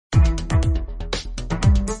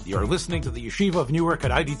You're listening to the Yeshiva of Newark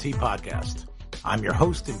at IDT podcast. I'm your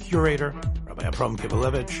host and curator, Rabbi Abram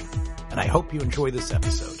Kibalevich, and I hope you enjoy this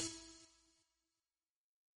episode.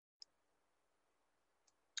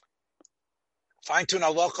 Fine-Tuned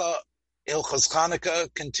Halacha-45-Birchos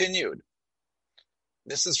Chanukah continued.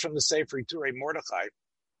 This is from the Sefer Iturei Mordechai.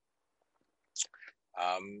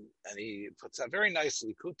 And he puts out very nice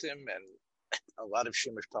likutim, and a lot of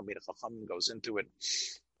Shemesh Talmid Chacham goes into it,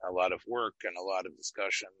 a lot of work and a lot of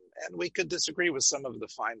discussion. And we could disagree with some of the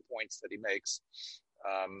fine points that he makes,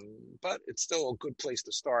 but it's still a good place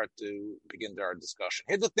to start to begin our discussion.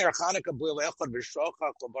 Okay,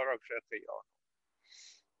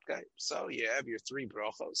 so you have your three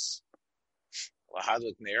brachos.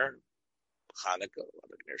 Lahadlik Ner Chanukah,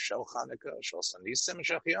 Lahadlik Ner Shel Chanukah, Shel Sanisim, and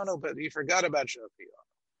Shechianu, but you forgot about Shechianu.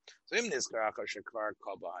 So Im Nizkaracha Shekvar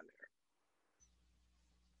Kol B'Haner.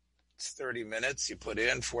 It's 30 minutes, you put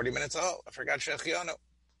in 40 minutes, oh, I forgot Shechianu.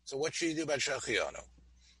 So what should you do about Shechianu?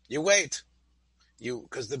 You wait.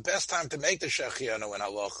 Because the best time to make the Shechianu in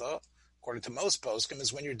Halacha, according to most poskim,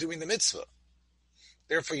 is when you're doing the mitzvah.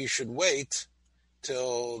 Therefore, you should wait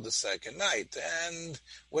till the second night, and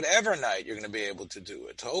whatever night you're going to be able to do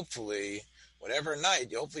it. Hopefully, whatever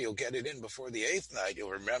night, hopefully you'll get it in before the eighth night. You'll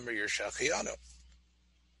remember your Shechianu.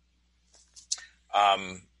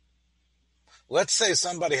 Let's say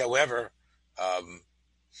somebody, however,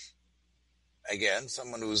 again,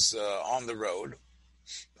 someone who's on the road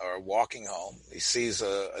or walking home, he sees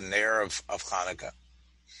a Ner of Chanukah.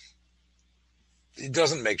 He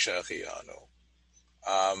doesn't make Shechianu.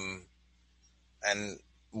 And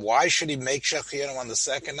why should he make Shechianu on the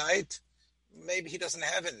second night? Maybe he doesn't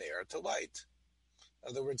have a Ner to light.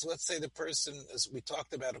 In other words, let's say the person, as we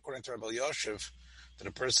talked about according to Rabbi Yoshev, that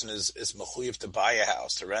a person is mechuyev to buy a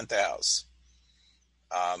house, to rent a house.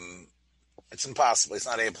 It's impossible. He's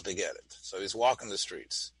not able to get it. So he's walking the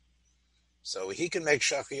streets. So he can make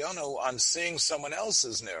Shechianu on seeing someone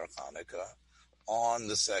else's Ner Chanukah on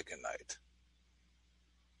the second night.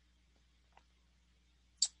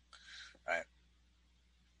 Right.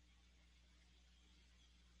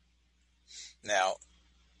 Now,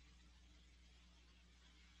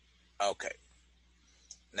 okay.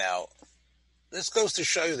 Now, this goes to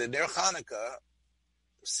show you that Ner Chanukah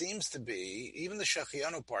seems to be, even the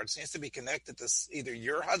Shechianu part, seems to be connected to either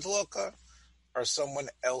your hadlaka or someone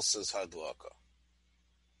else's hadlaka.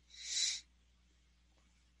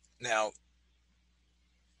 Now,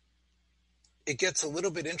 it gets a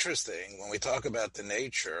little bit interesting when we talk about the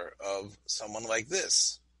nature of someone like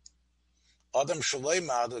this. Adam shaloi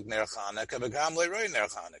ma'adlik ner Chanukah v'gam le'roi ner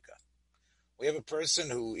Chanukah. We have a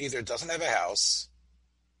person who either doesn't have a house,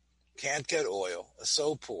 can't get oil, is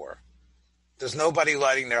so poor. There's nobody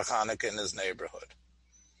lighting ner Chanukah in his neighborhood.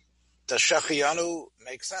 Does Shechianu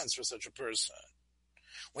make sense for such a person?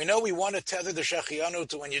 We know we want to tether the Shechianu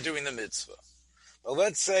to when you're doing the mitzvah. But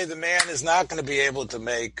let's say the man is not going to be able to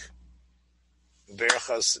make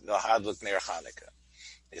Brachos Lahadlik Ner Chanukah.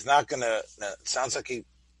 He's not going to, it sounds like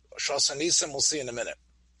Shel Sanisim, we'll see in a minute.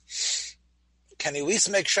 Can he at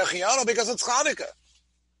least make Shechianu because it's Chanukah?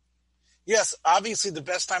 Yes, obviously the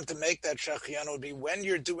best time to make that Shechianu would be when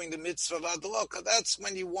you're doing the mitzvah of Adlaka. That's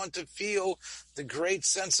when you want to feel the great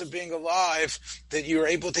sense of being alive, that you're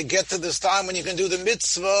able to get to this time when you can do the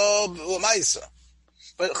mitzvah l'maisa.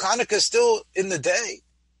 But Chanukah is still in the day,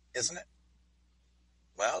 isn't it?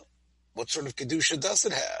 Well, what sort of Kedusha does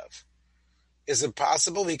it have? Is it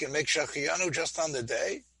possible he can make Shechianu just on the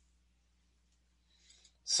day?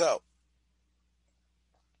 So,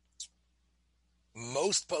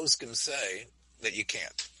 most poskim say that you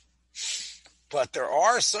can't. But there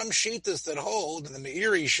are some shitas that hold, in the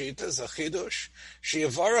Meiri shitas, a chidush,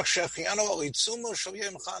 she'yavarach Shechianu al itzumo shel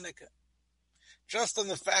yom Chanukah. Just on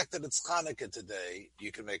the fact that it's Chanukah today,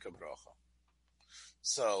 you can make a bracha.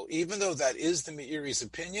 So, even though that is the Meiri's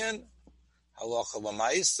opinion, halacha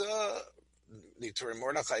l'maisa, the Iturei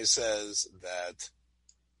Mordechai says that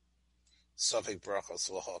Safek Brachos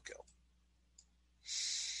l'hokel.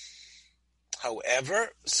 However,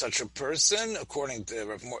 such a person, according to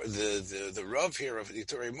the Rav here of the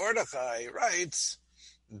Iturei Mordechai, writes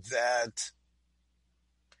that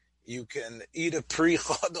you can eat a pri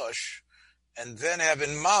chodosh and then have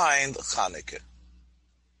in mind Chanukah.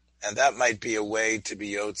 And that might be a way to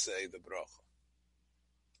be yotzei the bracha.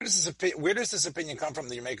 Where does this opinion come from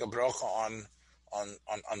that you make a bracha on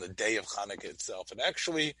the day of Chanukah itself? And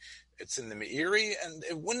actually, it's in the Meiri, and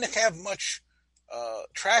it wouldn't have much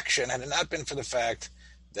traction had it not been for the fact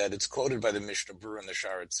that it's quoted by the Mishnah Berurah and the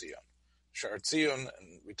Sha'ar Tzion. Sha'ar Tzion,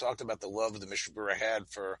 and we talked about the love the Mishnah Berurah had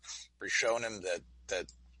for Rishonim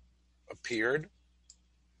that appeared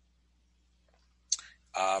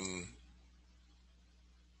And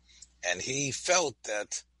he felt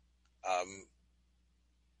that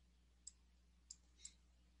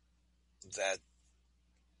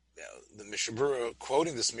the Mishnah Berurah,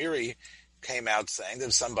 quoting this Miri, came out saying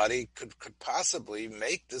that somebody could possibly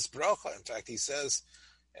make this bracha. In fact, he says,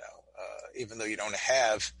 even though you don't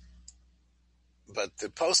have, but the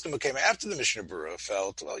poskim who came after the Mishnah Berurah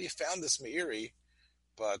felt, well, you found this Meiri,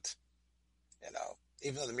 but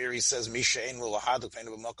even though the Miri says Mishain l'lahaduk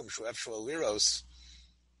ve'enu b'makom shu'ef shul liros,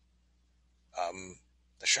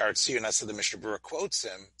 the Sha'ar Tziyun, I said the Mishnah Berurah quotes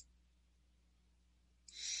him,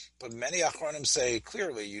 but many Achronim say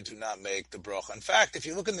clearly you do not make the bracha. In fact, if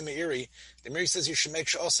you look in the Meiri says you should make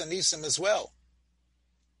Sha'asa Nisim as well.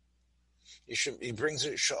 He brings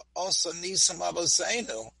it Sha'asa Nisim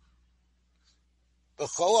Aboseinu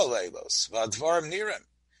B'chol Aleilos V'advarim Nirim.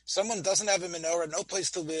 Someone doesn't have a menorah, no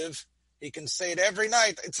place to live, he can say it every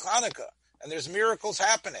night. It's Hanukkah, and there's miracles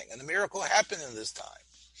happening, and the miracle happened in this time.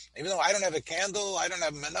 Even though I don't have a candle, I don't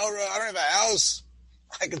have a menorah, I don't have a house,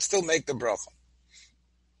 I can still make the bracha.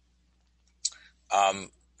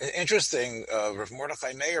 Interesting, Rav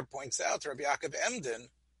Mordechai Meir points out, Rabbi Yaakov Emden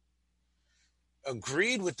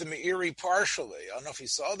agreed with the Meiri partially. I don't know if he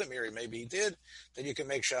saw the Meiri, maybe he did, that you can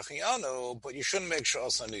make Shachianu, but you shouldn't make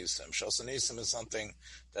Sha'asa Nisim. Sha'asa Nisim is something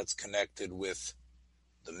that's connected with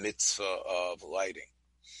the mitzvah of lighting.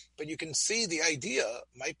 But you can see the idea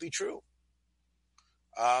might be true.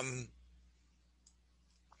 That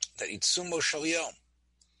Itzumo Shal Yom.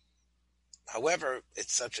 However, it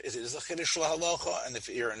is a chiddush lahalacha, and if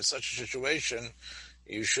you're in such a situation,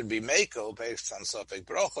 you should be mekel based on Safek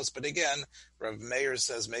Brachos. But again, Rav Meir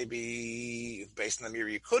says maybe based on the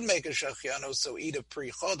Meiri you could make a Shachianu, so eat a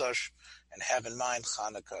pre-Chodesh and have in mind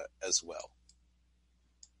Chanukah as well.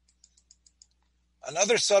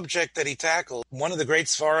 Another subject that he tackled, one of the great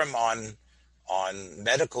svarim on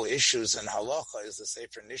medical issues and halacha, is the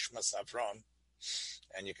Sefer Nishmas Avram.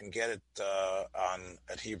 And you can get it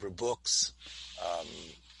at Hebrew Books,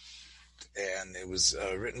 and it was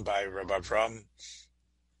written by Rabbi Avram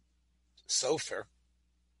Sofer.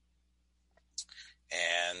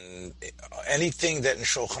 And anything that in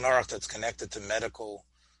Shulchan Aruch that's connected to medical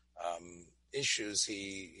issues,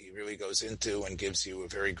 he really goes into and gives you a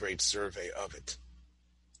very great survey of it.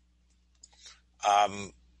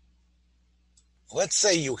 Let's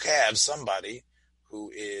say you have somebody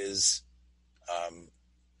who is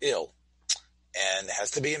ill and has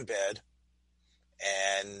to be in bed,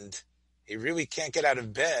 and he really can't get out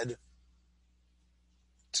of bed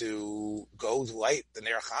to go light the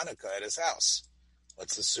Ner Chanukah at his house.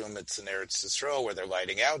 Let's assume it's an Eretz Yisrael where they're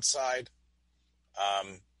lighting outside.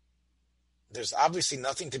 There's obviously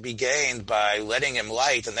nothing to be gained by letting him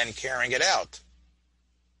light and then carrying it out,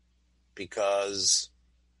 because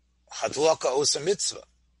Hadlaka osa mitzvah.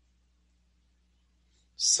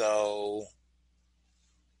 So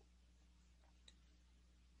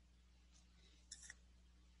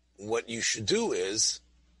what you should do is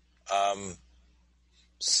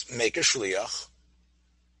make a shliach,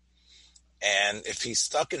 and if he's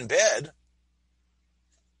stuck in bed,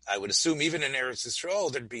 I would assume even in Eretz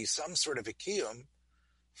Yisrael there'd be some sort of a kiyum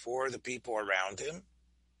for the people around him,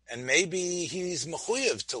 and maybe he's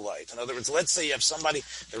mechuyev to light. In other words, let's say you have somebody,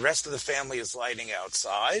 the rest of the family is lighting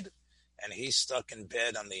outside, and he's stuck in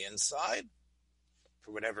bed on the inside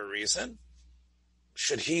for whatever reason.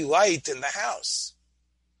 Should he light in the house?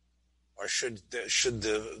 Or should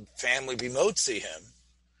the family be motzi him?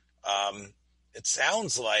 It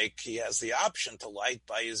sounds like he has the option to light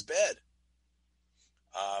by his bed.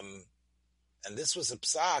 And this was a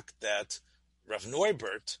psak that Rav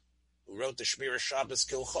Neubert, who wrote the Shmira Shabbos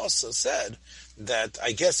Kilchosa, said that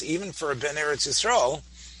I guess even for a Ben Eretz Yisrael,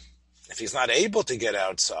 if he's not able to get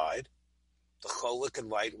outside, the chola can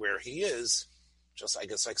light where he is, just I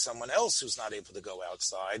guess like someone else who's not able to go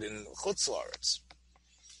outside in Chutz La'aretz.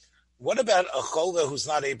 What about a chola who's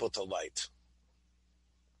not able to light?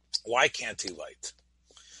 Why can't he light?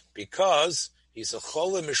 Because he's a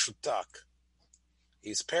chola mishutak.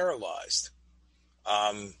 He's paralyzed.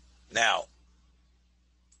 Now,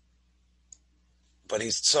 but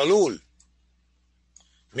he's tzalul,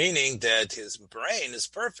 meaning that his brain is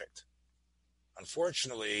perfect.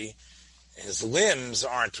 Unfortunately, his limbs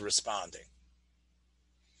aren't responding.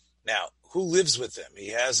 Now, who lives with him? He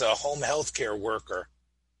has a home health care worker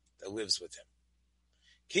that lives with him.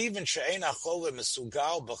 Kivin she'ein ha'chola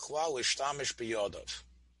mesugal b'chlal l'shtamish b'yodov,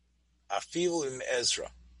 afilu im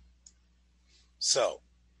Ezra. So,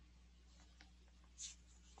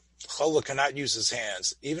 chola cannot use his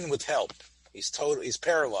hands, even with help. He's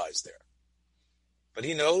paralyzed there. But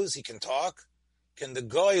he knows he can talk, can the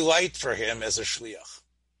goy light for him as a shliach?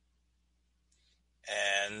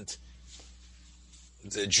 And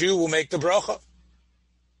the Jew will make the bracha.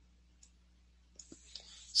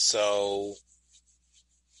 So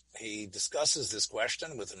he discusses this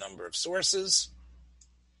question with a number of sources.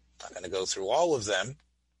 I'm not going to go through all of them.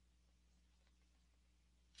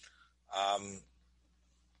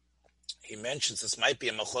 He mentions this might be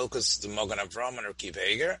a machlokas the Mogan Avram or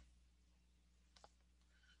Kiveger,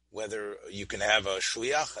 whether you can have a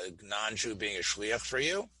shliach, a non-Jew being a shliach for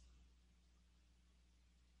you.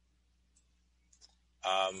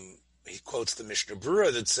 He quotes the Mishnah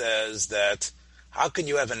Berurah that says that how can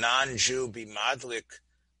you have a non-Jew be madlik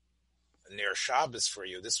near Shabbos for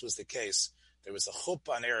you? This was the case. There was a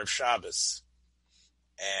chuppah on Erev Shabbos,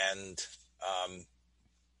 and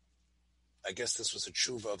I guess this was a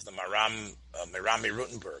tshuva of the Merami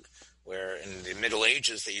Rutenberg, where in the Middle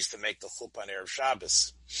Ages they used to make the chuppah on Erev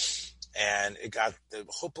Shabbos, and the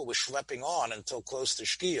chuppah was schlepping on until close to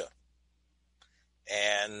Shkia,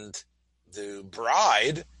 and the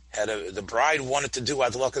bride wanted to do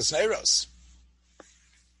adlakas neiros.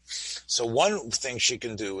 So one thing she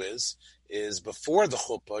can do is before the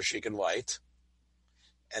chuppah she can light,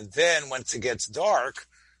 and then once it gets dark,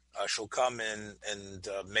 she'll come in and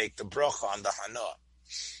make the bracha on the hana.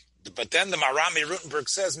 But then the Marami Rutenberg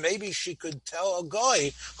says maybe she could tell a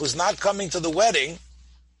guy who's not coming to the wedding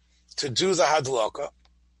to do the hadlaka.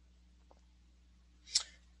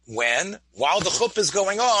 While the chuppah is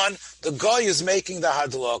going on, the guy is making the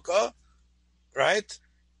hadlaka, right?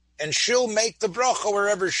 And she'll make the bracha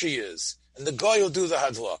wherever she is, and the guy will do the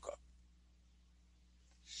hadlaka.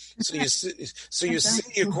 So you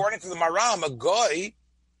see, according to the Maram, a guy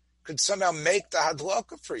could somehow make the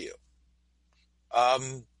hadlaka for you.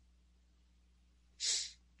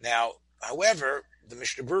 Now, however, the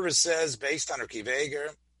Mishnah Berurah says, based on her kiveger,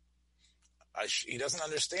 he doesn't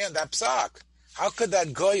understand that psak. How could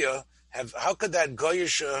that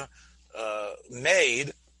goyish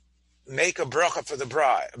maid make a bracha for the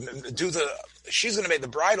bride? She's going to make the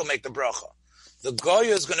bride will make the bracha. The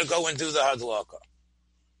goya is going to go and do the hadlaka.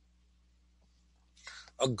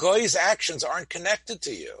 A goy's actions aren't connected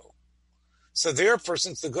to you. So therefore,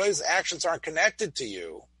 since the goy's actions aren't connected to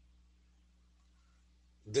you,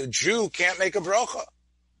 the Jew can't make a bracha.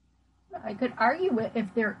 I could argue it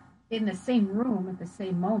if they're in the same room at the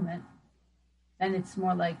same moment, then it's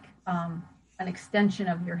more like an extension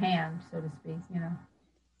of your hand, so to speak, you know.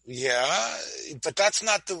 Yeah, but that's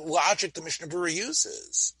not the logic the Mishnah Berurah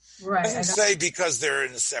uses. Right. He doesn't say because they're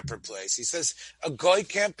in a separate place. He says a goy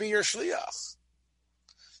can't be your shliach.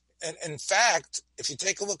 And in fact, if you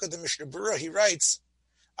take a look at the Mishnah Berurah, he writes,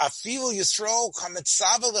 "Afil Yisrael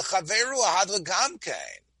kametzava lechaveru ahad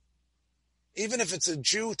legamkein." Even if it's a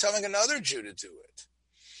Jew telling another Jew to do it.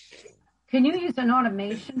 Can you use an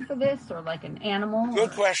automation for this, or like an animal?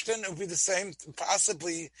 Good question. It would be the same,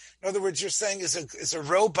 possibly. In other words, you're saying is a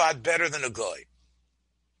robot better than a goy?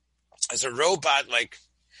 Is a robot like?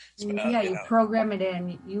 You program it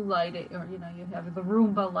in, you light it, or you have the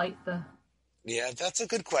Roomba light the. Yeah, that's a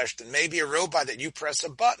good question. Maybe a robot that you press a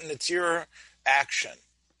button, it's your action.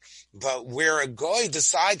 But where a goy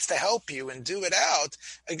decides to help you and do it out,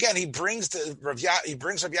 again, he brings Rav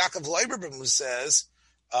Yaakov Leiberman, who says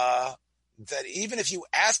that even if you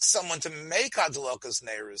ask someone to make hadlakas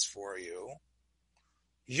neiros for you,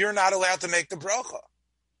 you're not allowed to make the bracha.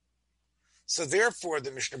 So therefore,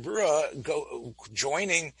 the Mishnah Berurah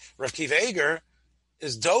joining Rav Kiveger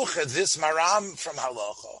is docha this maram from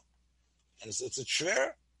halacha. And it's a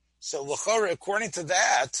shver. So l'chora, according to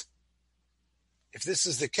that, if this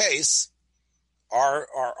is the case,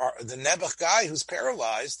 the Nebuch guy who's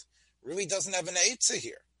paralyzed really doesn't have an aide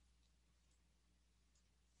here.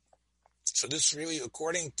 So this really,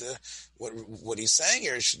 according to what he's saying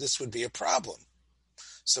here, this would be a problem.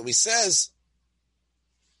 So he says,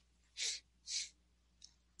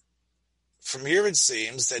 from here it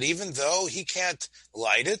seems that even though he can't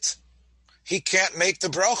light it, he can't make the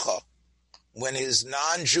bracha when his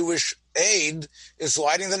non-Jewish aide is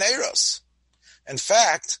lighting the neiros. In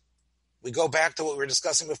fact, we go back to what we were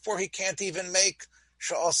discussing before, he can't even make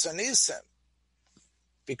Sha'os HaNisim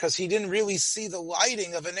because he didn't really see the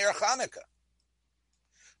lighting of a Ner Chanukah.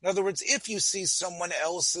 In other words, if you see someone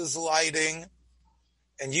else's lighting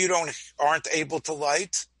and you aren't able to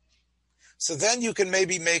light, so then you can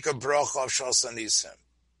maybe make a bracha of Sha'os HaNisim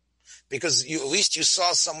because at least you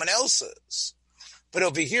saw someone else's. But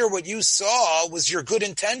over here, what you saw was your good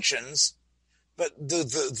intentions, but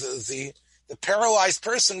the paralyzed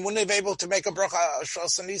person wouldn't have been able to make a bracha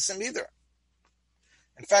Sha'os HaNisim either.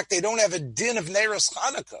 In fact, they don't have a din of Neiros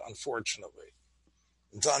Chanukah, unfortunately.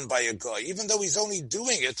 done by a guy, even though he's only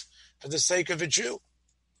doing it for the sake of a Jew.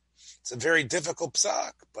 It's a very difficult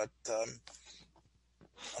psak, but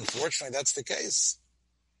unfortunately that's the case,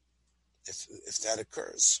 if that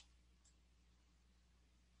occurs.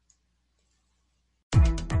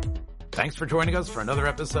 Thanks for joining us for another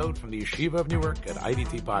episode from the Yeshiva of Newark at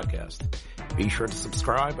IDT Podcast. Be sure to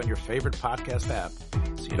subscribe on your favorite podcast app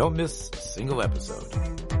so you don't miss a single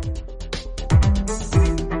episode.